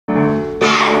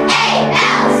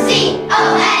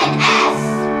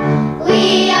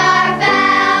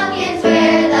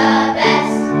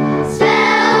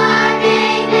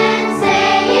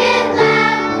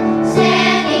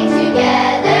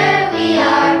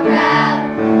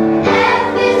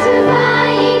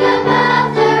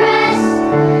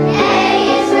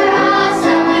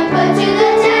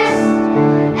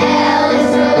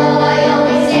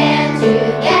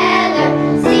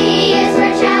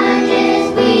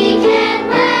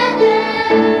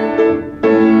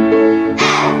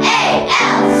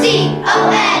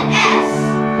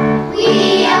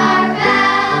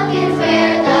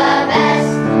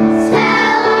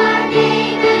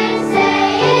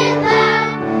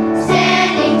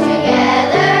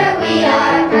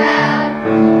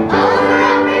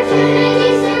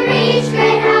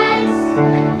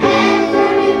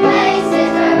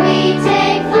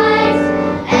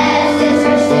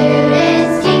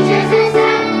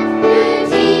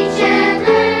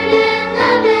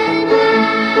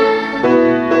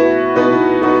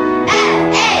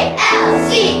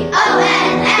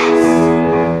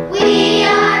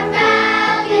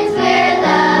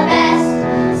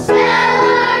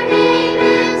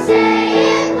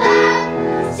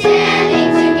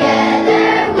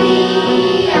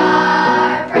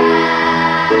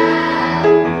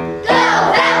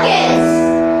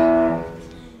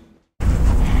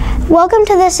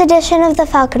this edition of the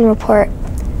Falcon Report.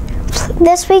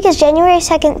 This week is January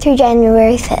 2nd through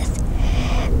January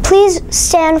 5th. Please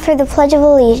stand for the Pledge of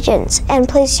Allegiance and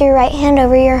place your right hand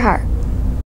over your heart.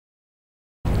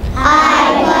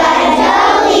 I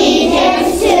pledge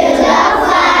allegiance to the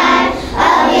flag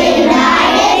of the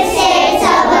United States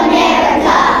of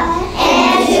America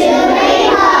and to the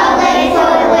republic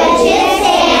for which it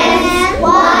stands,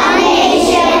 one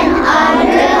nation,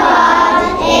 under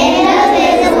God,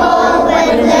 indivisible,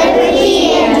 with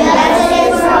liberty and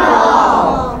justice for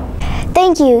all.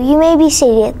 Thank you. You may be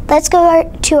seated. Let's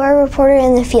go to our reporter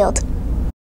in the field.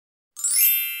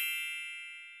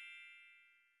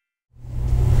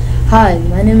 Hi,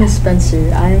 my name is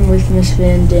Spencer. I am with Miss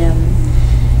Van Dam.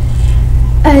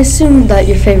 I assume that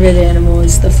your favorite animal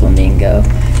is the flamingo.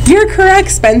 You're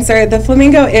correct, Spencer. The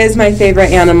flamingo is my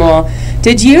favorite animal.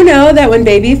 Did you know that when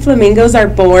baby flamingos are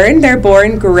born, they're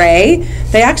born gray?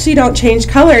 They actually don't change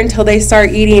color until they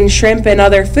start eating shrimp and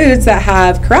other foods that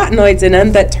have carotenoids in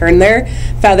them that turn their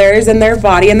feathers and their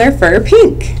body and their fur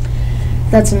pink.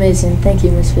 That's amazing. Thank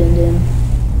you, Miss Van Dam.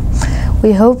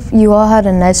 We hope you all had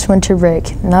a nice winter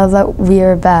break. Now that we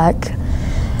are back,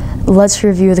 let's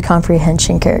review the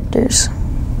comprehension characters.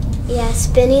 Yeah,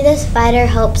 Spinny the spider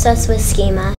helps us with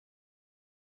schema.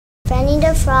 Fanny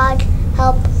the frog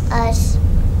helps us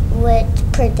with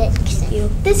prediction.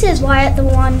 This is Wyatt the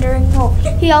wandering wolf.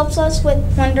 He helps us with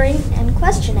wondering and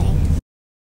questioning.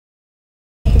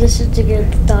 This is the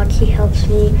good dog. He helps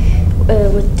me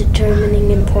with determining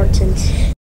importance.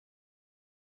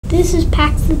 This is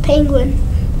Pax the penguin.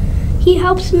 He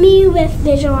helps me with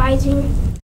visualizing.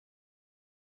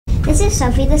 This is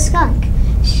Sophie the skunk.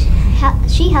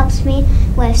 She helps me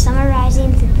with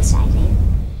summarizing, synthesizing.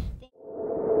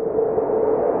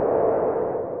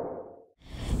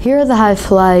 Here are the high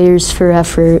flyers for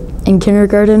effort. In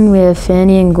kindergarten, we have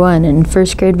Fanny and Gwen. In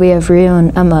first grade, we have Rio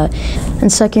and Emma.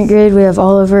 In second grade, we have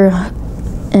Oliver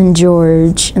and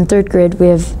George. In third grade, we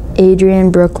have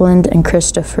Adrian, Brooklyn, and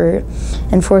Christopher.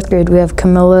 In fourth grade, we have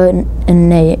Camilla and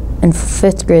Nate. In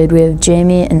fifth grade, we have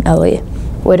Jamie and Ellie.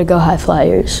 Way to go, high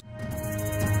flyers.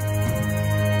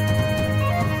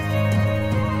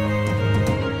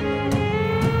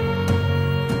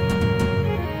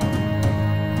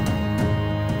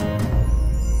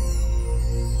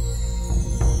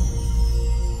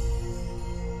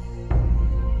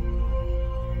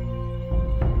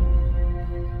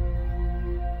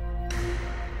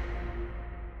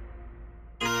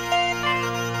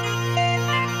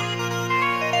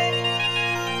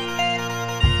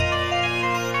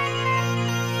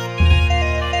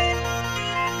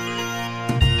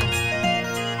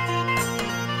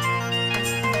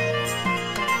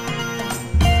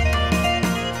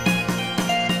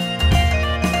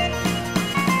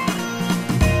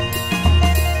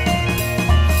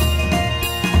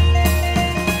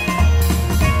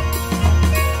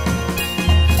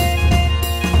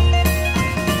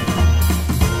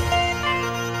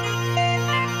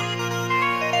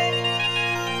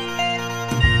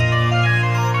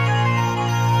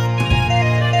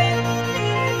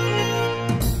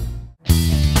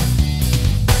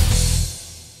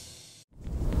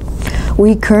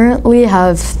 We currently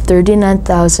have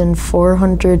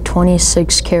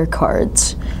 39,426 care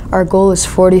cards. Our goal is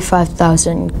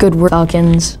 45,000. Good work,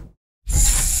 Falcons.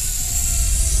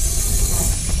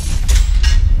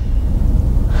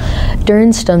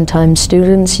 During STEM time,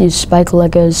 students used Spike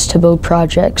Legos to build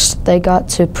projects. They got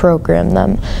to program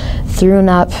them through an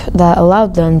app that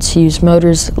allowed them to use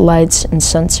motors, lights, and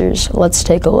sensors. Let's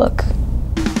take a look.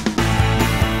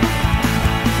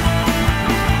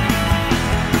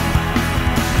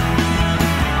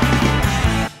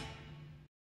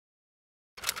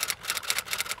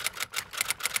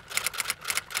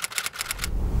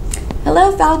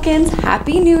 Hello Falcons,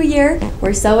 Happy New Year.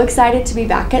 We're so excited to be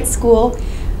back at school.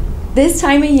 This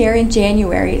time of year in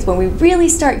January is when we really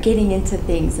start getting into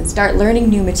things and start learning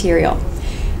new material.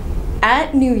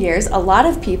 At New Year's, a lot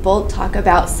of people talk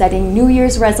about setting New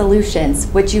Year's resolutions,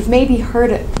 which you've maybe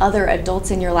heard other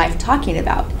adults in your life talking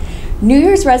about. New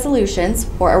Year's resolutions,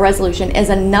 or a resolution, is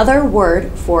another word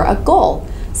for a goal,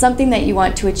 something that you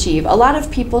want to achieve. A lot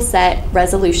of people set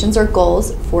resolutions or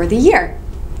goals for the year.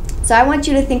 So I want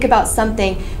you to think about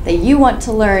something that you want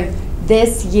to learn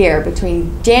this year,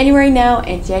 between January now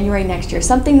and January next year,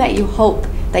 something that you hope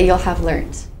that you'll have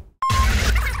learned.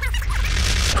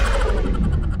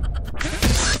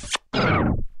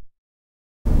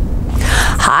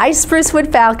 Hi Hi,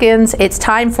 Sprucewood Falcons. It's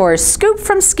time for a Scoop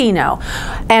from Skino.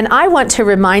 And I want to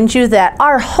remind you that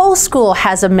our whole school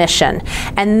has a mission,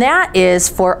 and that is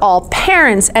for all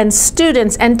parents and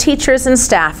students and teachers and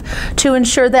staff to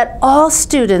ensure that all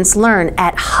students learn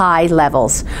at high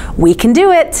levels. We can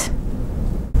do it.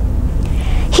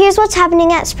 Here's what's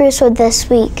happening at Sprucewood this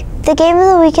week. The game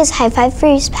of the week is High Five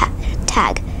Freeze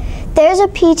Tag. There's a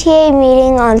PTA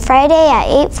meeting on Friday at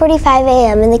 8:45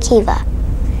 a.m. in the Kiva.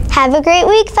 Have a great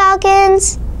week,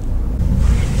 Falcons!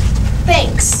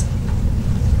 Thanks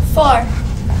for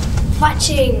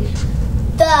watching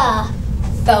the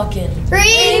Falcon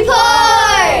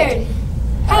Report!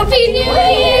 Happy New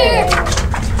Year!